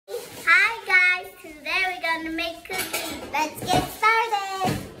gonna make cookies. Let's get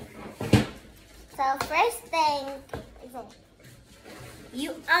started. So first thing is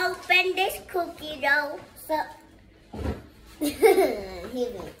you open this cookie dough. So he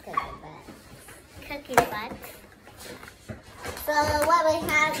made cookie butt. So what we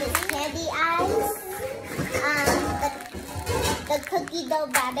have is candy eyes. The cookie dough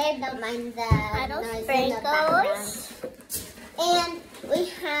batter. Don't mind the noise in the background. And we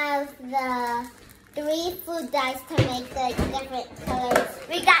have the 3 food dyes to make the different colors.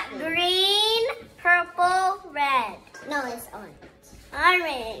 We got green, purple, red. No, it's orange.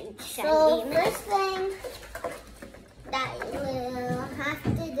 Orange. So first thing that we'll have to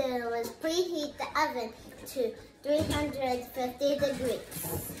do is preheat the oven to 350 degrees.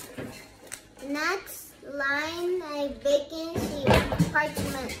 Next, line a baking sheet with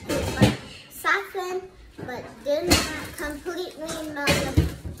parchment paper. Soften, but do not completely melt the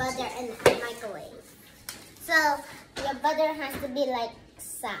butter in the microwave. So your butter has to be like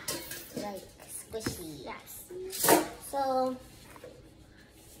soft, like squishy. Yes. So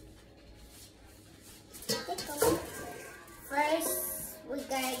first we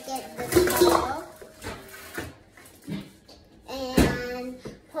gotta get the dough and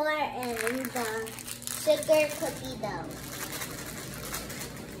pour in the sugar cookie dough.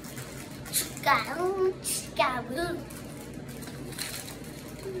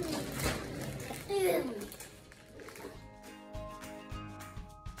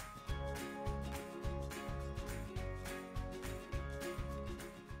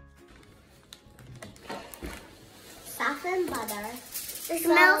 Soften butter. It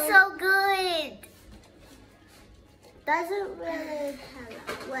smells so good. Doesn't really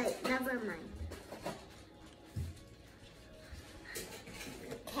have. Wait, never mind.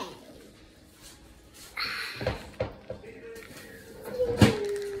 Okay.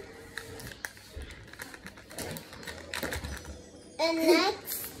 And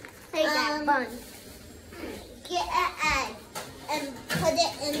next, get an egg and put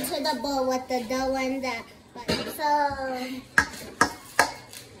it into the bowl with the dough and the butter. So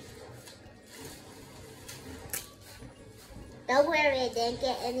don't worry, didn't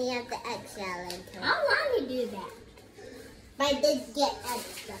get any of the eggshell into it. I want to do that. But I did get egg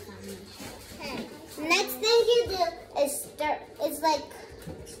stuff on me. Okay. Next thing you do is stir. It's like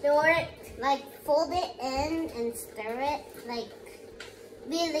store it, like fold it in and stir it, like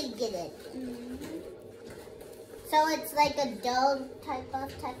really get it. So it's like a dough type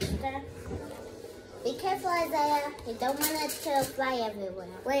of texture. Be careful, Isaiah. You don't want it to fly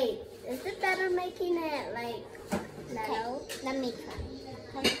everywhere. Wait, is it better making it like metal? Okay, let me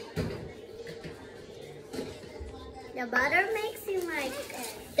try. Okay. The butter makes you like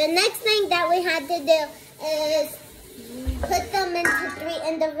it. The next thing that we had to do is put them into 3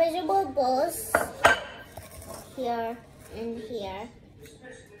 individual bowls. Here and here.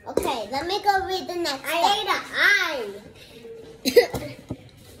 Okay, let me go read the next step. I ate an eye.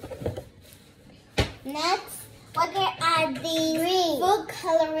 Next, we're going to add the food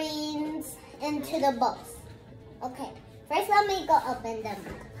colorings into the bowls. Okay, first let me go open them.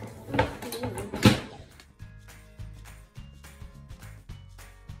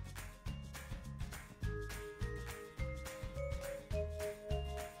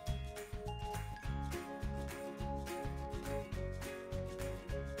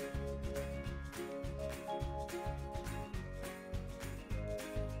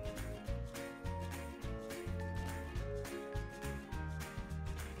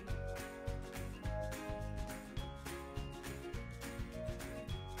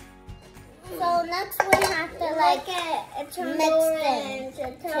 So next we have to like mix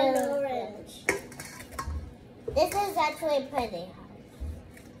them. Orange. This is actually pretty hard.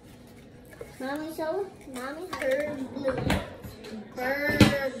 Mommy, show Mommy her blueberries.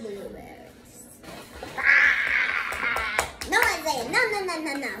 Her blueberries. No, Isaiah. No.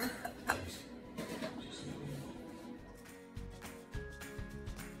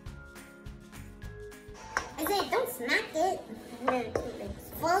 Isaiah, don't smack it.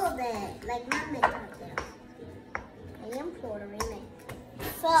 Fold it like Mommy taught you. I am Puerto Rican.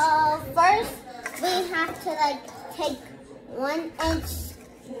 So first we have to like take 1-inch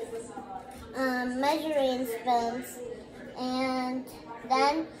measuring spoons and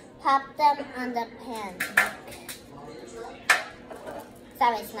then pop them on the pan.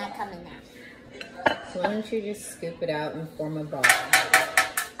 Sorry, it's not coming out. Why don't you just scoop it out and form a ball?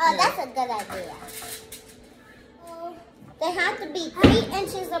 Oh, that's a good idea. They have to be 3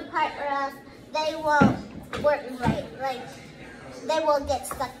 inches apart or else they won't work right. Like, they will get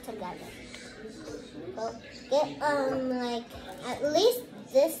stuck together. So get like at least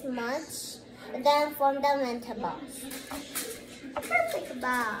this much and then form them into balls. A perfect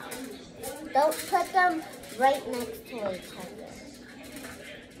ball. Don't put them right next to each other.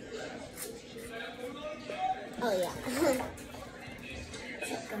 Oh yeah.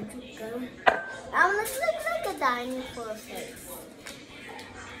 This looks like a dinosaur face.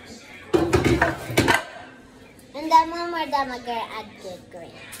 And then when we're done, we're gonna add good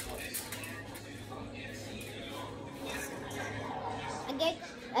green. Okay,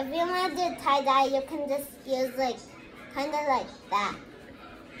 if you want to do tie-dye, you can just use like, kind of like that.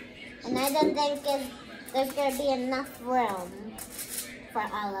 And I don't think there's gonna be enough room for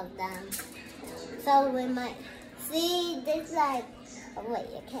all of them. So we might see there's like, oh wait,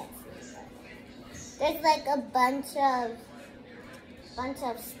 you can't see. There's like a bunch of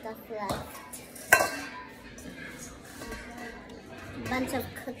stuff left. Bunch of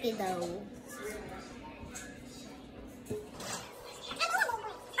cookie dough.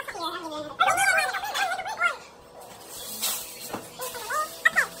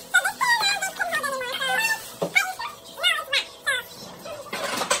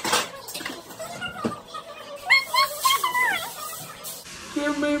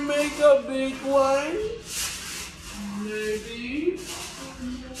 Can we make a big one? Maybe.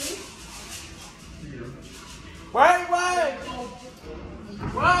 Wait!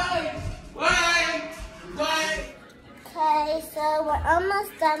 Okay, so we're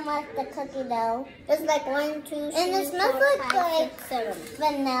almost done with the cookie dough. It's like 1, 2, 3, and it smells like 6, 7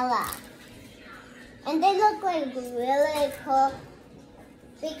 vanilla. And they look like really cool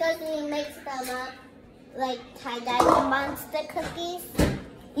because we mixed them up like tie-dye monster cookies.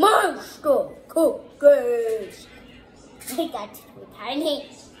 Monster cookies! They got too tiny.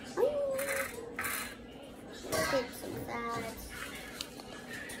 Look at that.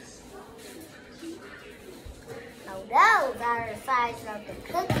 Oh, those are the size of the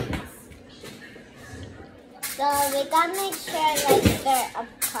cookies. So we gotta make sure like they're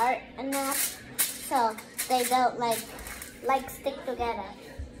apart enough so they don't like stick together.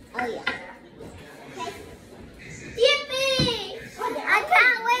 Oh yeah. Okay. Yippee! I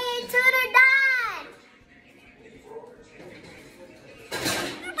can't wait till they're done.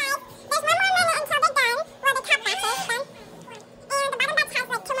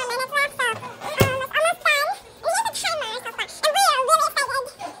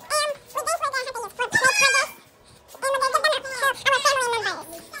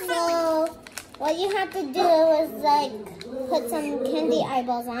 What you have to do is like put some candy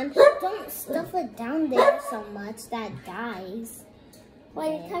eyeballs on. Don't stuff it down there so much that dies. What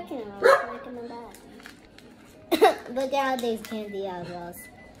are you talking about? Making them bad. Look at all these candy eyeballs.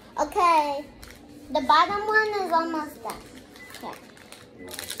 Okay, the bottom one is almost done. Okay.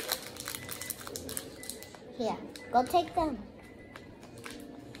 Here, go take them.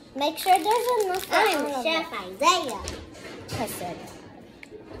 Make sure there's enough for all of them. I'm Chef Isaiah.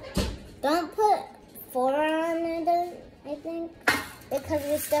 Don't put 4 on it, I think, because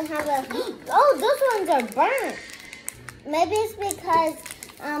we still have a... Oh, those ones are burnt. Maybe it's because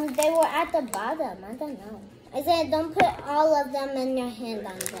they were at the bottom. I don't know. I said don't put all of them in your hand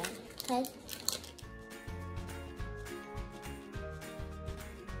on there, okay?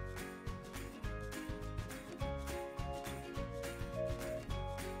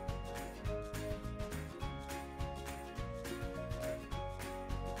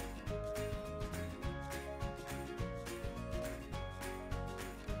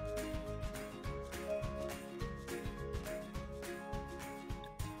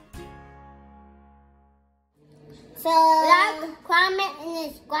 So, like, comment,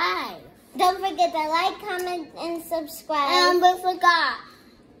 and subscribe. Don't forget to like, comment, and subscribe. And we forgot.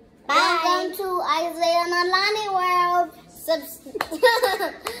 Bye. Welcome to Isaiah Nalani World.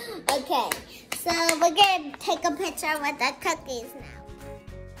 Okay, so we're going to take a picture with the cookies now.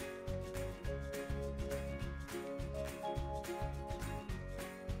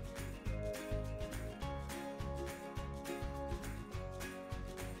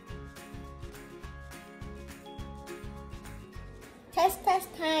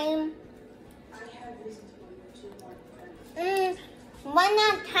 Test time. 1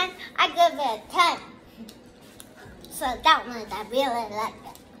 out of 10, I give it a 10. So that one, I really like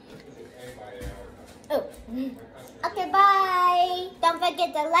it. Oh. Okay, bye. Don't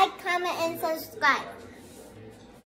forget to like, comment, and subscribe.